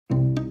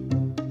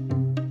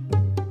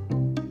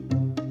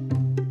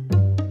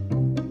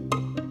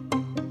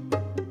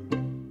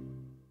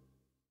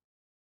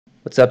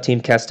What's up,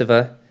 Team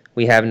Kestava?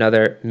 We have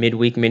another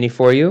midweek mini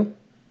for you.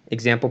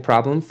 Example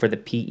problem for the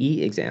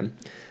PE exam.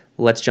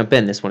 Let's jump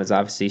in. This one is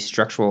obviously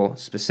structural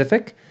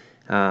specific.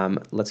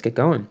 Let's get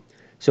going.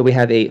 So we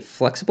have a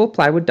flexible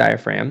plywood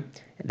diaphragm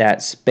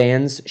that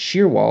spans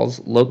shear walls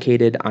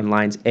located on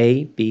lines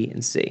A, B,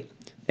 and C.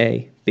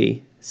 A,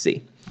 B,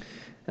 C.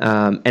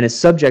 And is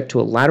subject to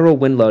a lateral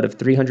wind load of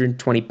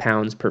 320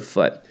 pounds per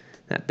foot.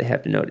 That they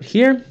have denoted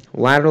here,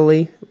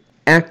 laterally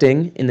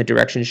acting in the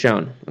direction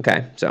shown.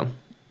 Okay, so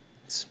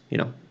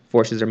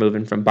forces are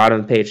moving from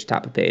bottom of the page to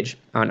top of the page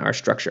on our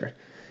structure.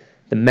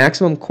 The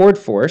maximum chord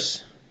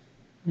force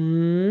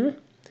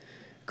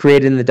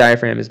created in the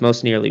diaphragm is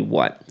most nearly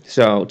what?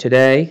 So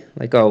today,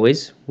 like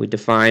always, we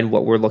define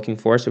what we're looking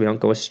for so we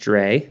don't go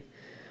astray.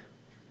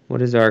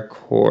 What is our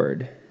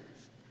chord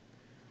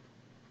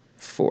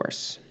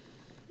force?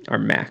 Our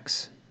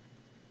max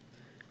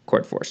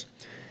chord force.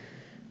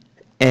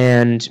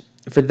 And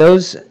for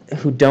those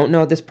who don't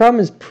know, this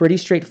problem is pretty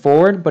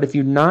straightforward, but if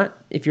you're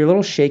a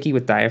little shaky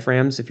with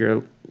diaphragms, if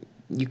you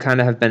kind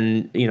of have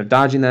been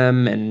dodging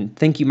them and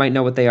think you might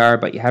know what they are,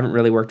 but you haven't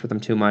really worked with them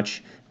too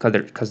much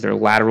because they're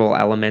lateral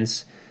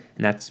elements,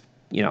 and that's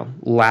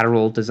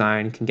lateral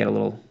design can get a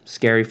little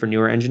scary for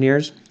newer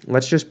engineers.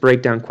 Let's just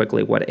break down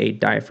quickly what a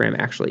diaphragm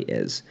actually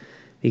is,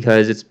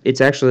 because it's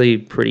actually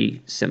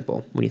pretty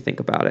simple when you think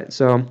about it.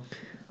 So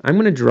I'm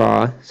going to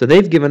draw. So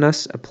they've given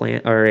us a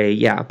plan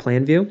a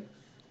plan view.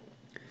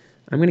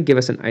 I'm going to give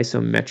us an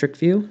isometric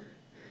view,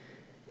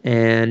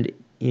 and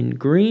in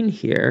green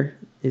here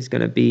is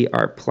going to be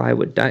our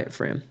plywood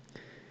diaphragm.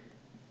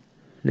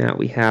 Now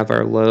we have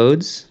our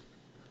loads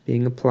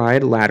being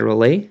applied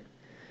laterally,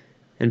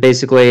 and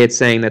basically it's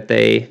saying that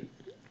they,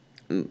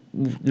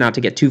 not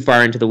to get too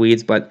far into the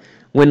weeds, but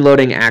wind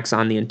loading acts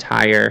on the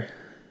entire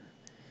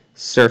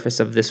surface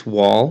of this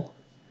wall,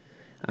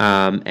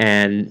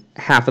 and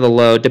half of the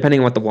load,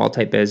 depending on what the wall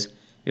type is,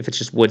 if it's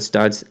just wood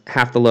studs,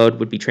 half the load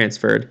would be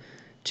transferred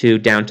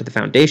down to the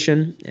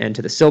foundation and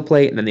to the sill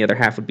plate, and then the other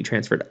half would be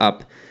transferred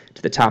up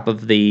to the top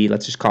of the,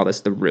 let's just call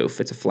this the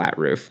roof. It's a flat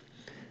roof.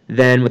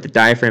 Then what the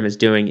diaphragm is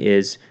doing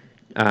is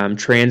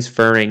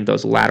transferring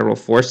those lateral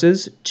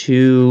forces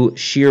to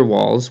shear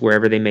walls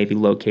wherever they may be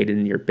located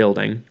in your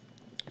building.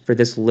 For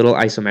this little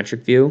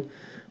isometric view,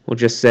 we'll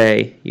just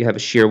say you have a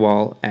shear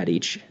wall at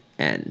each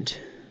end.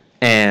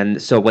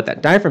 And so what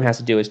that diaphragm has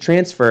to do is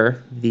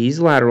transfer these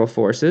lateral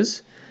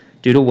forces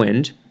due to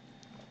wind,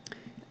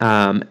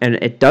 and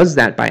it does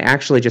that by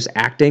actually just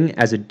acting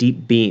as a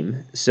deep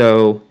beam.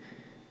 So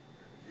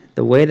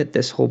the way that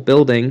this whole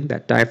building,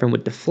 that diaphragm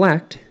would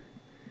deflect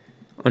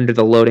under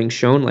the loading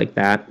shown like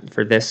that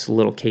for this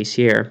little case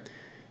here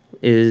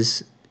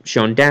is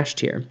shown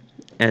dashed here.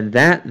 And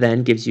that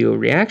then gives you a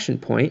reaction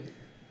point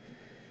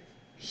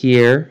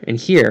here and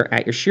here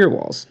at your shear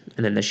walls.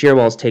 And then the shear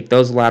walls take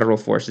those lateral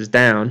forces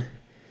down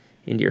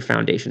into your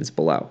foundations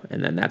below.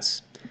 And then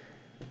that's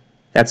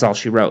all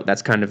she wrote.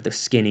 That's kind of the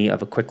skinny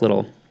of a quick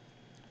little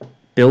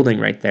building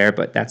right there,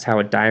 but that's how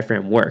a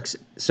diaphragm works.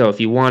 So if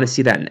you want to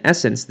see that in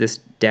essence, this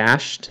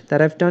dashed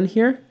that I've done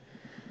here,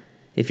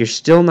 if you're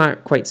still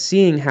not quite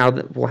seeing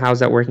how's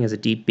that working as a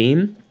deep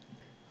beam,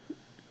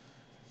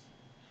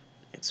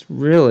 it's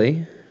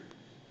really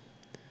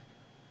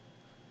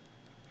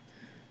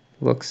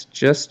looks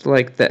just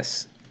like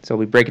this. So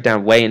we break it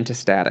down way into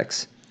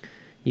statics.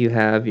 You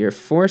have your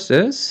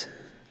forces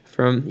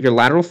from your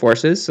lateral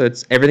forces, so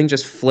it's everything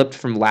just flipped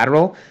from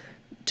lateral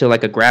to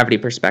like a gravity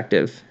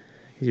perspective.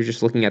 You're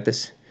just looking at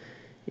this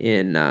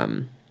in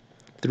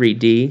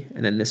 3D,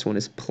 and then this one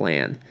is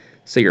plan.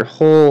 So your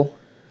whole,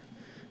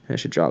 I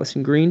should draw this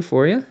in green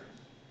for you.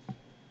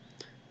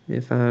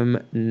 If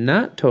I'm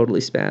not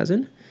totally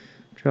spazzing,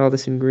 draw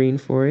this in green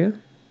for you.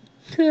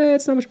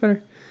 It's not much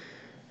better.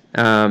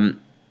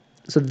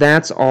 So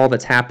that's all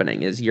that's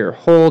happening, is your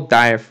whole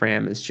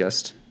diaphragm is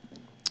just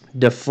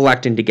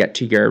deflecting to get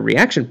to your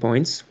reaction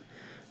points,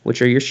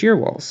 which are your shear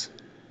walls.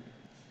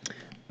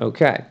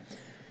 Okay.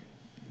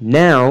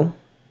 Now,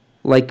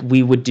 like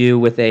we would do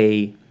with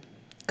a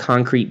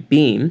concrete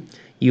beam,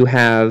 you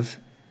have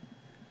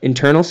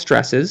internal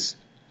stresses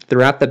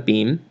throughout the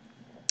beam,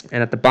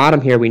 and at the bottom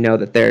here we know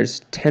that there's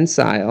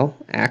tensile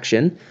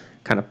action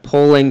kind of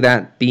pulling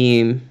that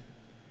beam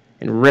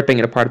and ripping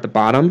it apart at the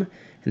bottom,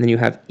 and then you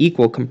have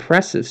equal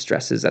compressive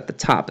stresses at the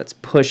top that's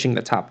pushing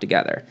the top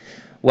together.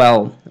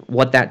 Well,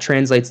 what that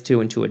translates to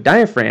into a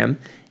diaphragm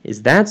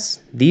is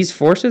these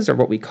forces are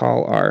what we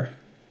call our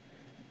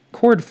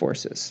chord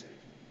forces.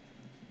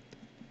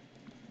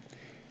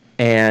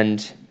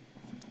 And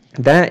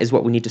that is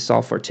what we need to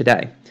solve for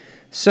today.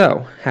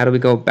 So how do we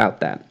go about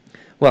that?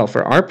 Well,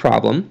 for our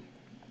problem,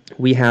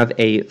 we have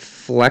a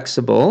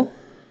flexible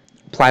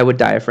plywood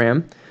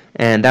diaphragm,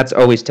 and that's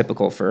always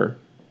typical for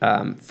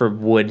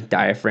wood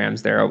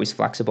diaphragms. They're always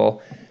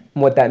flexible.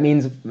 And what that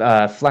means,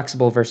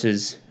 flexible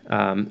versus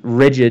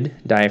rigid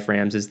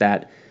diaphragms, is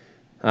that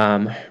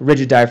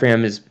rigid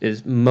diaphragm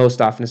is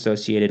most often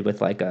associated with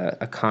like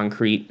a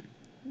concrete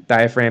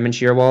diaphragm and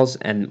shear walls,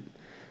 and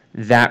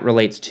that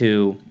relates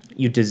to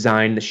you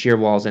design the shear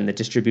walls and the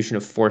distribution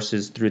of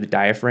forces through the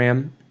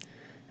diaphragm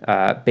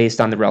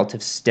based on the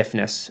relative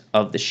stiffness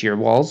of the shear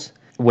walls,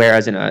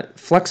 whereas in a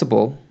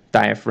flexible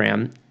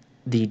diaphragm,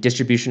 the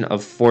distribution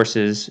of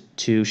forces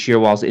to shear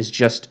walls is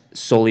just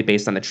solely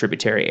based on the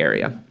tributary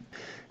area.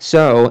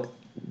 So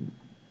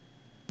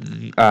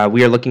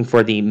we are looking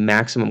for the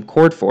maximum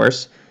chord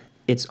force.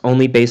 It's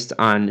only based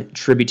on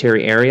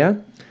tributary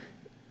area.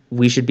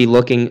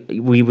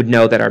 We would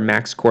know that our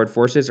max chord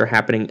forces are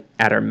happening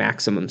at our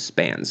maximum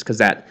spans, because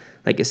that,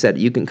 like I said,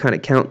 you can kind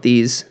of count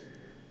this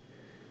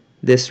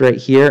right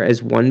here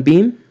as one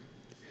beam,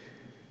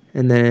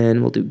 and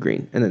then we'll do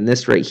green, and then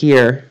this right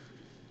here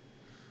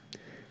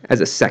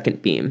as a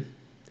second beam.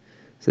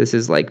 So this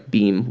is like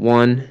beam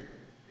 1,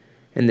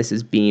 and this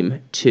is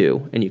beam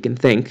 2, and you can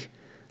think,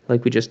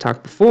 like we just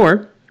talked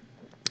before,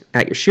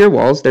 at your shear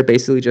walls, they're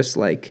basically just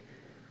like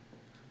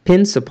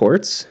pin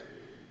supports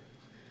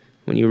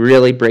when you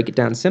really break it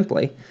down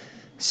simply.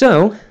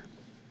 So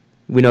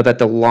we know that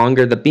the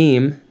longer the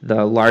beam,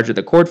 the larger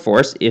the chord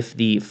force, if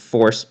the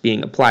force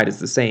being applied is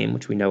the same,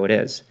 which we know it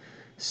is.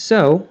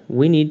 So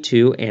we need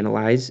to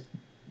analyze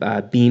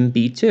beam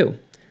B2.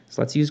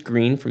 So let's use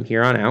green from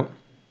here on out.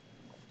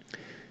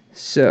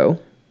 So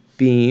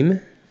beam,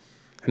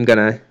 I'm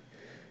going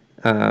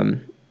to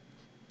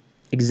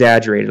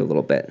exaggerate it a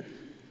little bit.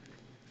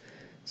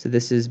 So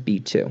this is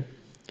B2.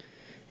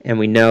 And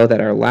we know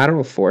that our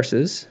lateral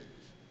forces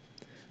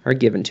are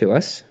given to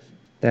us.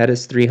 That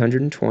is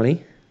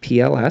 320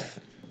 PLF.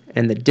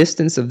 And the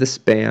distance of the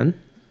span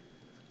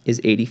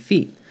is 80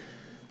 feet.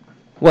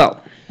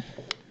 Well,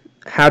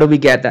 how do we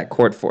get that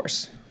chord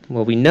force?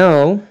 Well, we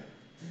know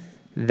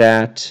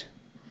that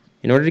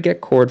in order to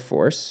get chord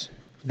force,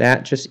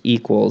 that just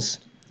equals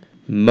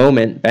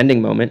moment,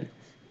 bending moment,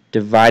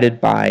 divided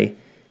by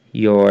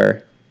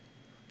your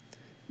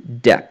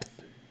depth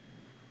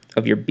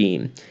of your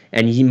beam.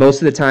 And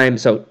most of the time,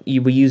 so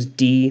we use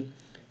D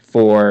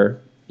for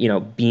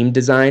beam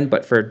design,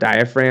 but for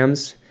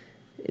diaphragms,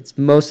 it's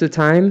most of the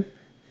time,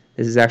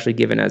 this is actually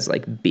given as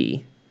like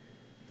B.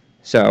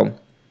 So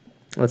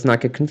let's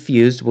not get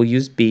confused. We'll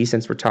use B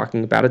since we're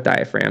talking about a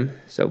diaphragm.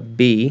 So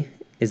B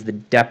is the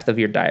depth of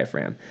your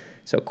diaphragm.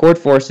 So chord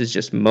force is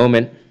just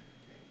moment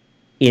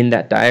in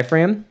that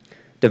diaphragm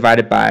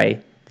divided by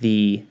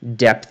the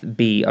depth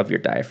B of your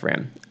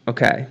diaphragm.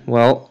 Okay,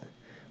 well,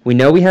 we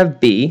know we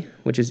have B,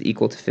 which is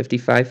equal to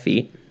 55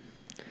 feet.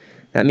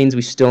 That means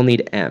we still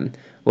need M.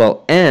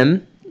 Well,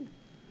 M,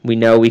 we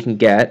know we can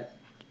get,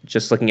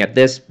 just looking at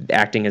this,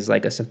 acting as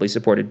like a simply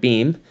supported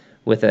beam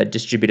with a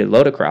distributed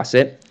load across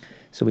it.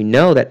 So we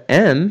know that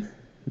M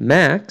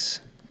max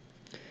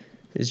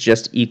is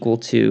just equal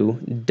to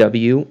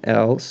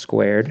WL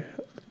squared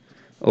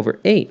over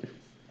 8.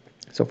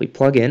 So if we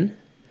plug in,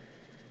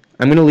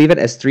 I'm going to leave it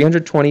as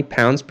 320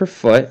 pounds per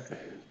foot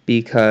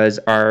because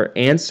our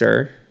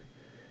answer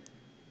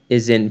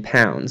is in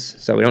pounds.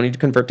 So we don't need to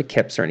convert to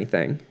kips or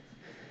anything.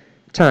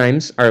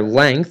 Times our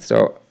length,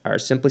 so our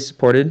simply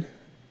supported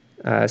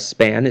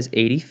span is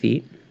 80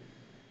 feet,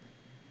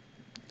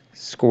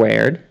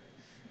 squared,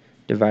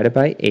 divided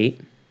by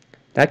 8.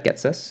 That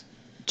gets us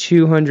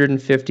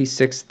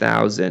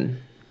 256,000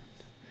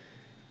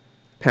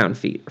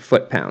 pound-feet, or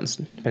foot-pounds,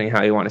 depending on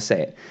how you want to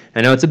say it.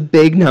 I know it's a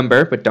big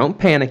number, but don't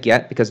panic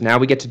yet, because now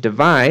we get to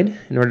divide.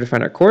 In order to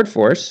find our chord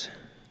force,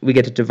 we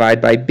get to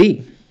divide by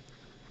B.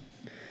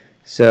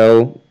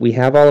 So we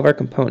have all of our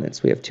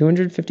components. We have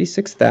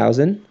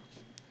 256,000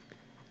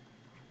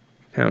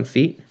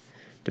 pound-feet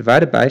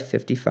divided by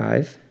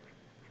 55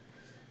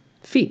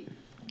 feet.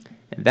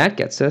 And that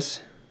gets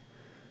us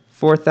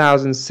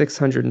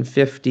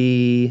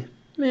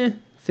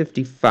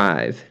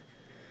 4,655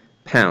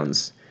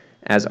 pounds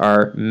as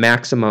our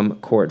maximum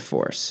chord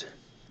force.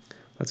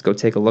 Let's go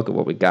take a look at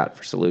what we got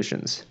for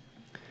solutions.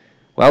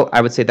 Well,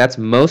 I would say that's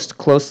most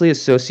closely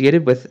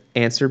associated with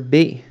answer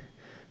B,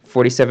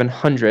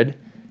 4,700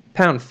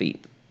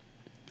 pound-feet.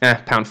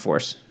 Pound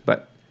force,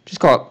 but just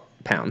call it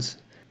pounds.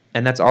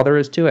 And that's all there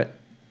is to it.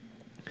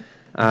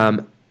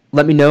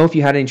 Let me know if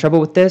you had any trouble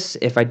with this,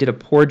 if I did a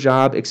poor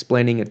job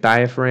explaining a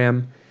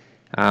diaphragm.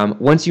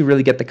 Once you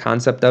really get the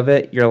concept of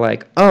it, you're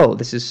like, oh,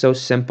 this is so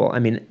simple. I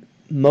mean,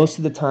 most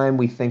of the time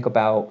we think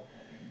about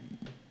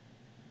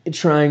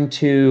trying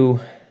to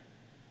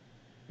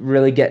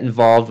really get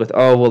involved with,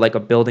 oh, well, like a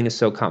building is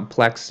so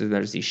complex, and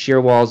there's these shear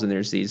walls, and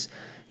there's these,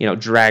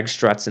 drag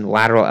struts and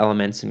lateral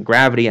elements and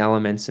gravity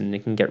elements, and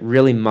it can get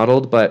really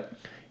muddled, but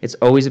it's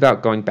always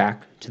about going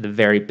back to the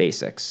very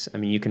basics. I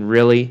mean, you can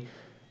really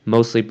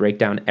mostly break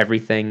down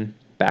everything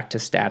back to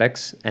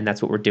statics, and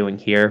that's what we're doing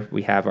here.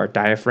 We have our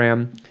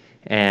diaphragm,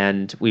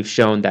 and we've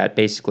shown that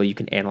basically you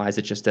can analyze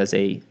it just as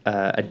a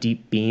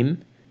deep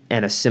beam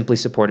and a simply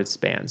supported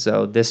span.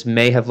 So this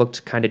may have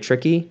looked kind of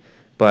tricky,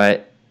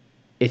 but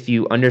if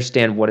you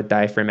understand what a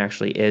diaphragm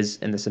actually is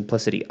and the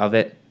simplicity of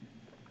it,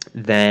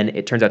 then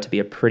it turns out to be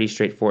a pretty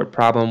straightforward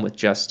problem with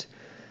just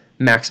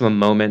maximum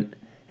moment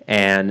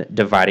and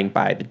dividing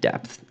by the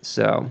depth.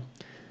 So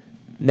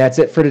that's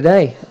it for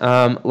today.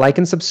 Like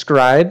and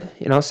subscribe.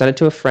 Send it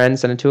to a friend,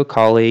 send it to a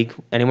colleague,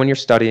 anyone you're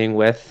studying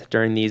with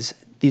during these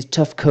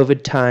tough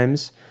COVID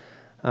times.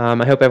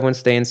 I hope everyone's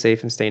staying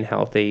safe and staying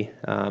healthy.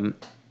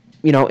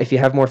 If you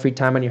have more free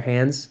time on your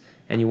hands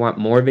and you want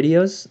more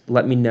videos,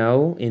 let me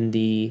know in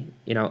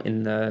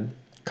the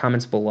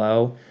comments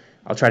below.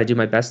 I'll try to do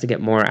my best to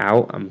get more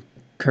out. I'm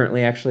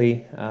currently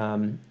actually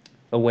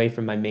away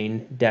from my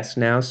main desk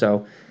now,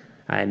 so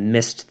I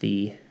missed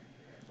the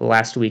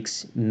last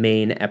week's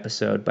main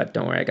episode, but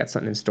don't worry, I got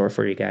something in store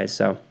for you guys.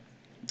 So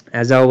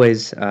as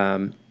always,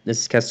 this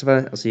is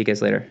Kestava. I'll see you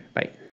guys later. Bye.